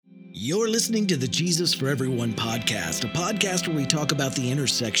You're listening to the Jesus for Everyone podcast, a podcast where we talk about the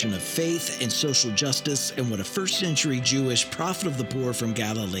intersection of faith and social justice and what a first century Jewish prophet of the poor from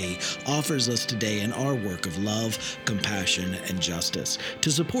Galilee offers us today in our work of love, compassion, and justice.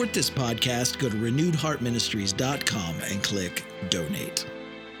 To support this podcast, go to renewedheartministries.com and click donate.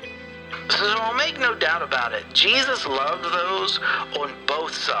 So make no doubt about it, Jesus loved those on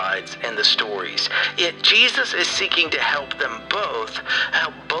both sides in the stories. Yet Jesus is seeking to help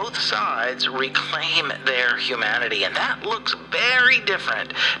both sides reclaim their humanity. And that looks very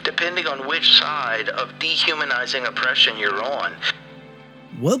different depending on which side of dehumanizing oppression you're on.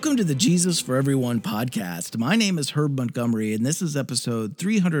 Welcome to the Jesus for Everyone podcast. My name is Herb Montgomery, and this is episode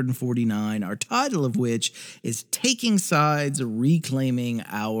 349, our title of which is Taking Sides, Reclaiming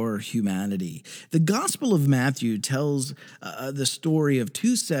Our Humanity. The Gospel of Matthew tells the story of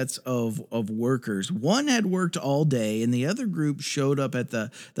two sets of workers. One had worked all day, and the other group showed up at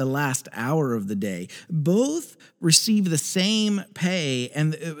the last hour of the day. Both received the same pay,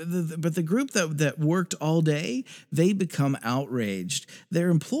 but the group that worked all day, they become outraged.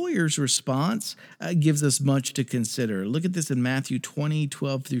 Their employer's response gives us much to consider. Look at this in Matthew 20,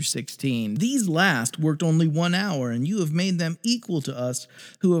 12 through 16. These last worked only 1 hour, and you have made them equal to us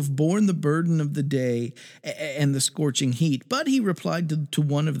who have borne the burden of the day and the scorching heat. But he replied to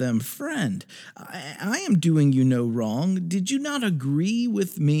one of them, Friend, I am doing you no wrong. Did you not agree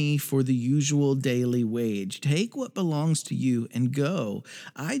with me for the usual daily wage? Take what belongs to you and go.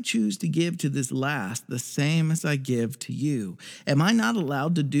 I choose to give to this last the same as I give to you. Am I not allowed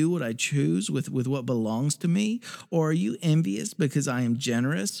to do what I choose with what belongs to me? Or are you envious because I am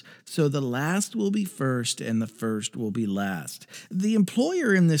generous? So the last will be first and the first will be last. The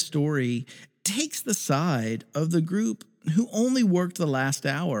employer in this story takes the side of the group who only worked the last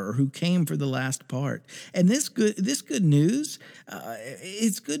hour or who came for the last part. And this good news,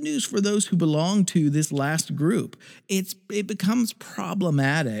 it's good news for those who belong to this last group. It becomes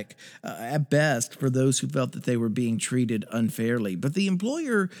problematic at best for those who felt that they were being treated unfairly. But the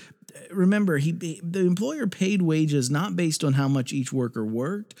employer, remember, the employer paid wages not based on how much each worker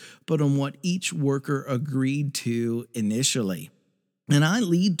worked, but on what each worker agreed to initially. And I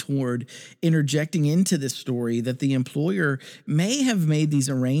lead toward interjecting into this story that the employer may have made these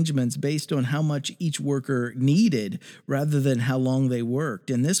arrangements based on how much each worker needed rather than how long they worked.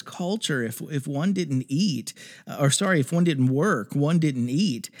 In this culture, if one didn't work, one didn't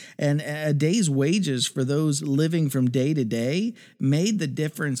eat. And a day's wages for those living from day to day made the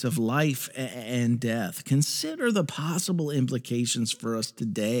difference of life and death. Consider the possible implications for us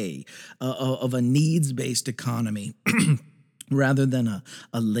today of a needs-based economy. Rather than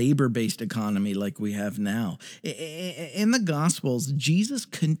a labor-based economy like we have now. In the Gospels, Jesus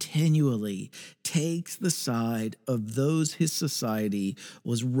continually takes the side of those his society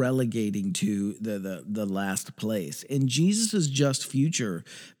was relegating to the last place. In Jesus' just future,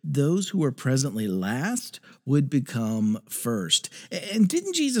 those who are presently last would become first. And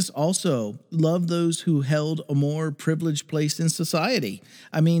didn't Jesus also love those who held a more privileged place in society?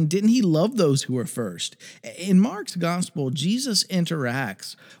 I mean, didn't he love those who were first? In Mark's Gospel, Jesus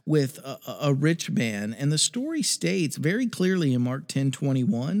interacts with a rich man, and the story states very clearly in Mark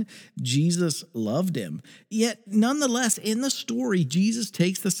 10:21, Jesus loved him. Yet, nonetheless, in the story, Jesus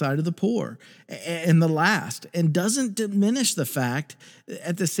takes the side of the poor and the last, and doesn't diminish the fact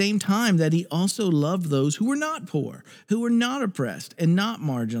at the same time that he also loved those who were not poor, who were not oppressed, and not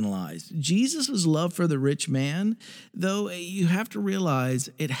marginalized. Jesus' love for the rich man, though, you have to realize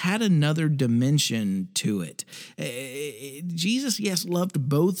it had another dimension to it. Jesus, yes, loved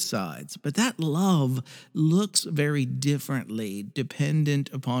both sides, but that love looks very differently dependent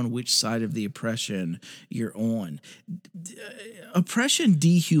upon which side of the oppression you're on. Oppression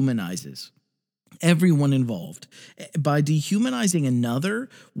dehumanizes everyone involved. By dehumanizing another,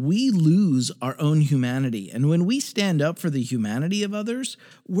 we lose our own humanity. And when we stand up for the humanity of others,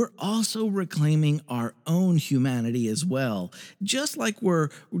 we're also reclaiming our own humanity as well, just like we're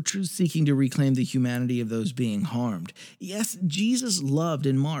seeking to reclaim the humanity of those being harmed. Yes, Jesus loved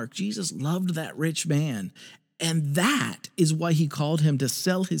in Mark, Jesus loved that rich man. And that is why he called him to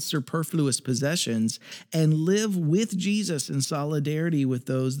sell his superfluous possessions and live with Jesus in solidarity with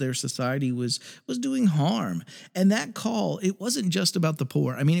those their society was doing harm. And that call, it wasn't just about the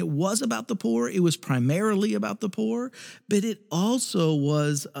poor. I mean, it was about the poor. It was primarily about the poor, but it also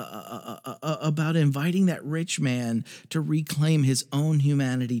was about inviting that rich man to reclaim his own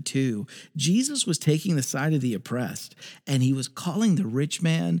humanity too. Jesus was taking the side of the oppressed, and he was calling the rich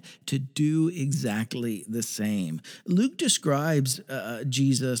man to do exactly the same. same. Luke describes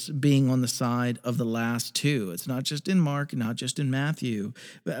Jesus being on the side of the last two. It's not just in Mark, not just in Matthew,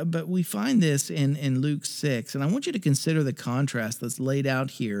 but we find this in Luke 6. And I want you to consider the contrast that's laid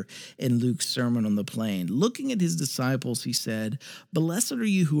out here in Luke's Sermon on the Plain. Looking at his disciples, he said, "Blessed are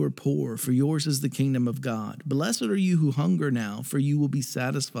you who are poor, for yours is the kingdom of God. Blessed are you who hunger now, for you will be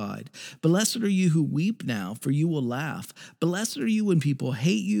satisfied. Blessed are you who weep now, for you will laugh. Blessed are you when people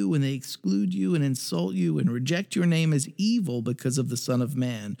hate you, when they exclude you and insult you and reject your name as evil because of the Son of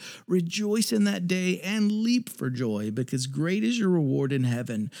Man. Rejoice in that day and leap for joy, because great is your reward in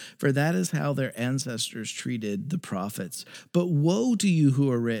heaven, for that is how their ancestors treated the prophets. But woe to you who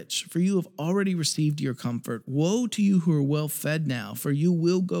are rich, for you have already received your comfort. Woe to you who are well fed now, for you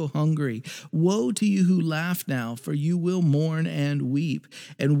will go hungry. Woe to you who laugh now, for you will mourn and weep.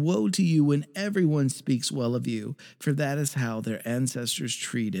 And woe to you when everyone speaks well of you, for that is how their ancestors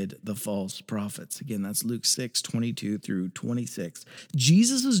treated the false prophets." Again, that's Luke 6:22 through 26.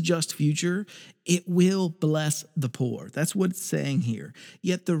 Jesus' just future, it will bless the poor. That's what it's saying here.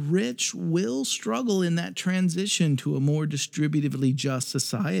 Yet the rich will struggle in that transition to a more distributively just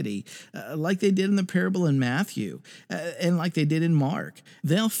society, like they did in the parable in Matthew and like they did in Mark.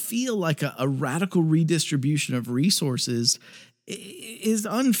 They'll feel like a radical redistribution of resources is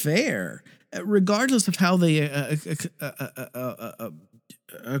unfair, regardless of how they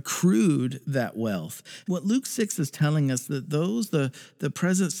accrued that wealth. What Luke 6 is telling us that those the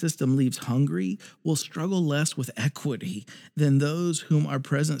present system leaves hungry will struggle less with equity than those whom our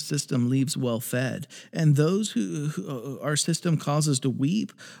present system leaves well fed. And those who our system causes to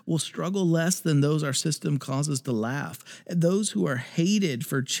weep will struggle less than those our system causes to laugh. And those who are hated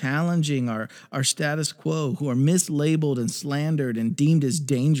for challenging our status quo, who are mislabeled and slandered and deemed as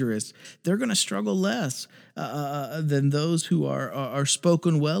dangerous, they're going to struggle less than those who are spoken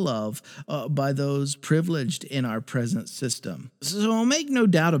well of by those privileged in our present system. So make no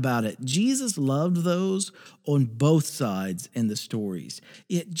doubt about it, Jesus loved those on both sides in the stories.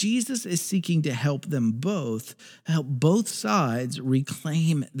 Yet Jesus is seeking to help both sides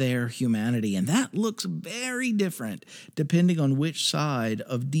reclaim their humanity. And that looks very different depending on which side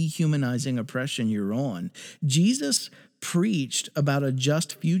of dehumanizing oppression you're on. Jesus preached about a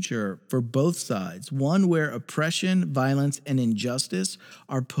just future for both sides, one where oppression, violence, and injustice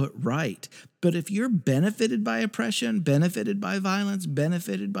are put right. But if you're benefited by oppression, benefited by violence,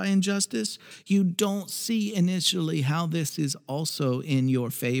 benefited by injustice, you don't see initially how this is also in your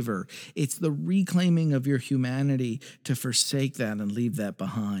favor. It's the reclaiming of your humanity to forsake that and leave that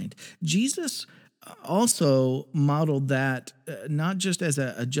behind. Jesus also modeled that not just as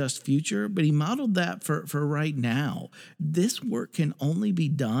a just future, but he modeled that for right now. This work can only be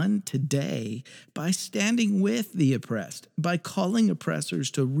done today by standing with the oppressed, by calling oppressors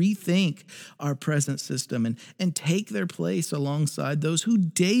to rethink our present system and take their place alongside those who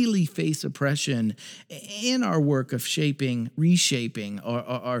daily face oppression in our work of reshaping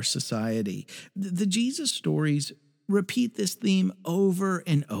our society. The Jesus stories repeat this theme over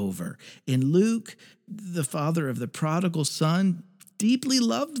and over. In Luke, the father of the prodigal son deeply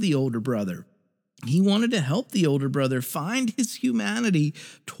loved the older brother. He wanted to help the older brother find his humanity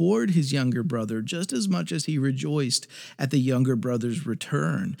toward his younger brother just as much as he rejoiced at the younger brother's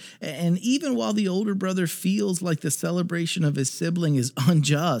return. And even while the older brother feels like the celebration of his sibling is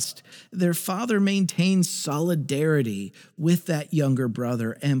unjust, their father maintains solidarity with that younger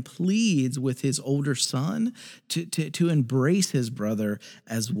brother and pleads with his older son to embrace his brother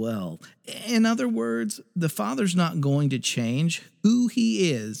as well. In other words, the father's not going to change who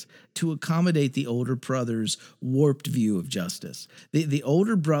he is to accommodate the older brother's warped view of justice. The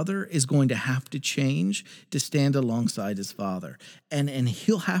older brother is going to have to change to stand alongside his father, and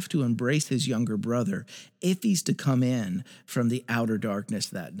he'll have to embrace his younger brother if he's to come in from the outer darkness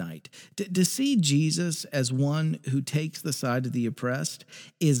that night. To see Jesus as one who takes the side of the oppressed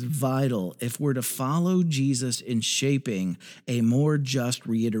is vital if we're to follow Jesus in shaping a more just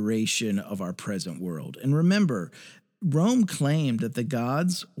reiteration of our present world. And remember, Rome claimed that the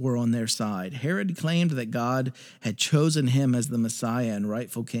gods were on their side. Herod claimed that God had chosen him as the Messiah and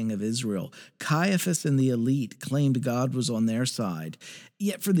rightful king of Israel. Caiaphas and the elite claimed God was on their side.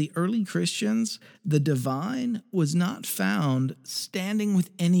 Yet for the early Christians, the divine was not found standing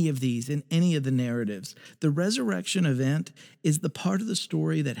with any of these in any of the narratives. The resurrection event is the part of the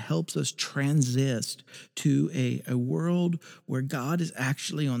story that helps us transist to a world where God is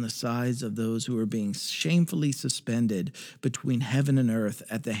actually on the sides of those who are being shamefully suspended between heaven and earth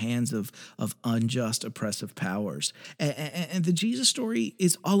at the hands of unjust, oppressive powers. And the Jesus story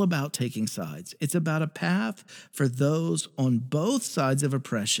is all about taking sides. It's about a path for those on both sides of of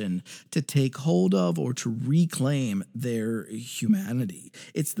oppression to take hold of or to reclaim their humanity.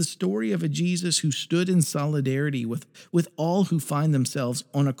 It's the story of a Jesus who stood in solidarity with all who find themselves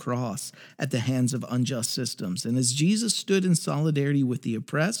on a cross at the hands of unjust systems. And as Jesus stood in solidarity with the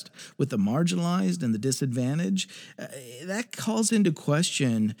oppressed, with the marginalized and the disadvantaged, that calls into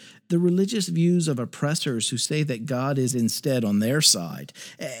question the religious views of oppressors who say that God is instead on their side.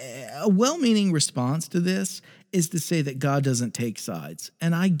 A well-meaning response to this is to say that God doesn't take sides.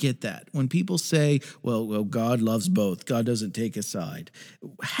 And I get that. When people say, well, God loves both, God doesn't take a side.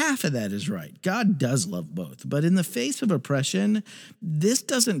 Half of that is right. God does love both. But in the face of oppression, this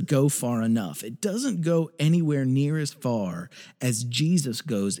doesn't go far enough. It doesn't go anywhere near as far as Jesus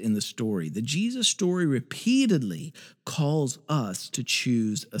goes in the story. The Jesus story repeatedly calls us to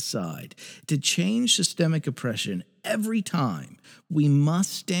choose a side, to change systemic oppression. Every time, we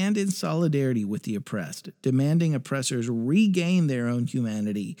must stand in solidarity with the oppressed, demanding oppressors regain their own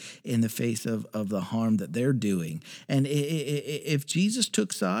humanity in the face of the harm that they're doing. And if Jesus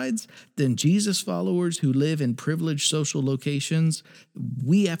took sides, then Jesus followers who live in privileged social locations,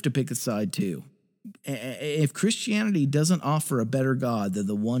 we have to pick a side too. If Christianity doesn't offer a better God than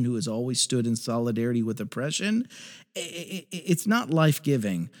the one who has always stood in solidarity with oppression, it's not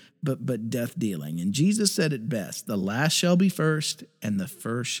life-giving, but death-dealing. And Jesus said it best, the last shall be first, and the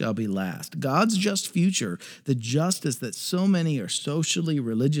first shall be last. God's just future, the justice that so many are socially,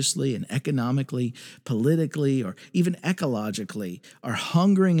 religiously, and economically, politically, or even ecologically are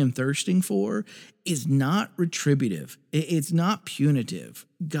hungering and thirsting for, is not retributive. It's not punitive.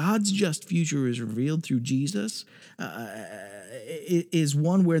 God's just future is revealed through Jesus, is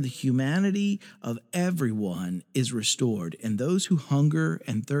one where the humanity of everyone is restored. And those who hunger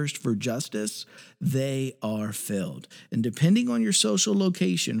and thirst for justice, they are filled. And depending on your social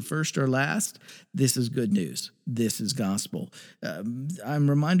location, first or last, this is good news. This is gospel. I'm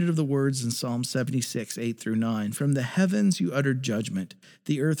reminded of the words in Psalm 76, 8-9. From the heavens you uttered judgment.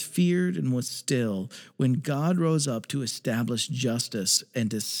 The earth feared and was still when God rose up to establish justice and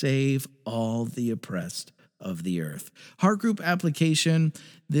to save all the oppressed of the earth. Heart group application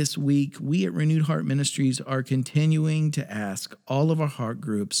this week. We at Renewed Heart Ministries are continuing to ask all of our heart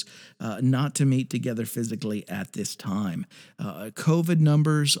groups not to meet together physically at this time. COVID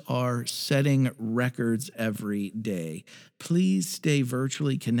numbers are setting records every day. Please stay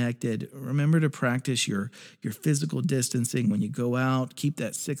virtually connected. Remember to practice your physical distancing when you go out. Keep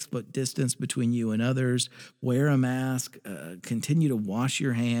that 6-foot distance between you and others. Wear a mask. Continue to wash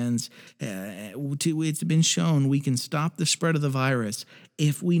your hands. It's been shown we can stop the spread of the virus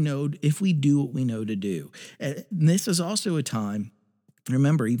if we do what we know to do. And this is also a time,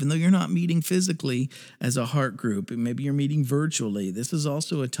 remember, even though you're not meeting physically as a heart group, and maybe you're meeting virtually, this is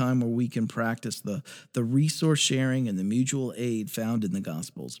also a time where we can practice the resource sharing and the mutual aid found in the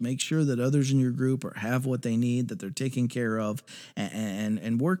Gospels. Make sure that others in your group have what they need, that they're taken care of,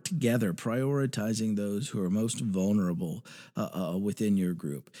 and work together, prioritizing those who are most vulnerable within your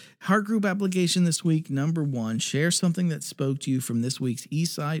group. Heart group application this week, number 1, share something that spoke to you from this week's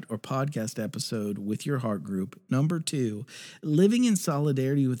eSite or podcast episode with your heart group. Number 2, living in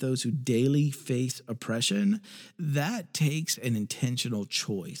solidarity with those who daily face oppression, that takes an intentional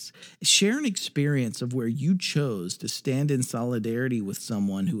choice. Share an experience of where you chose to stand in solidarity with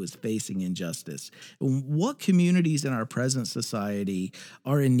someone who is facing injustice. What communities in our present society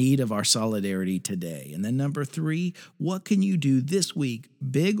are in need of our solidarity today? And then number 3, what can you do this week,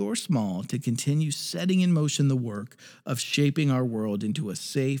 big or small, to continue setting in motion the work of shaping our world into a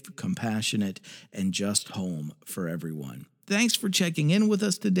safe, compassionate, and just home for everyone? Thanks for checking in with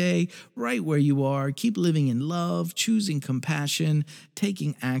us today, right where you are. Keep living in love, choosing compassion,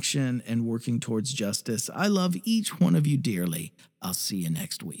 taking action, and working towards justice. I love each one of you dearly. I'll see you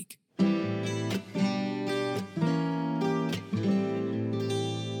next week.